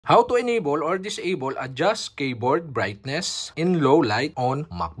How to enable or disable adjust keyboard brightness in low light on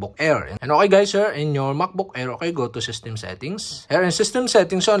MacBook Air. And okay guys, here in your MacBook Air, okay, go to System Settings. Here in System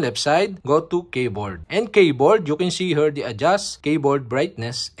Settings on left side, go to Keyboard. And Keyboard, you can see here the adjust keyboard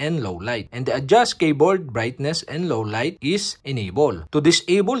brightness and low light. And the adjust keyboard brightness and low light is enable. To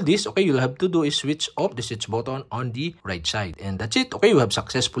disable this, okay, you'll have to do is switch off the switch button on the right side. And that's it. Okay, you have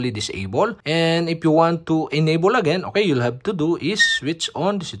successfully disabled. And if you want to enable again, okay, you'll have to do is switch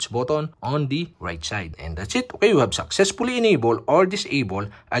on the switch button on the right side. And that's it. Okay, you have successfully enabled or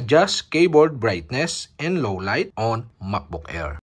disabled adjust keyboard brightness and low light on MacBook Air.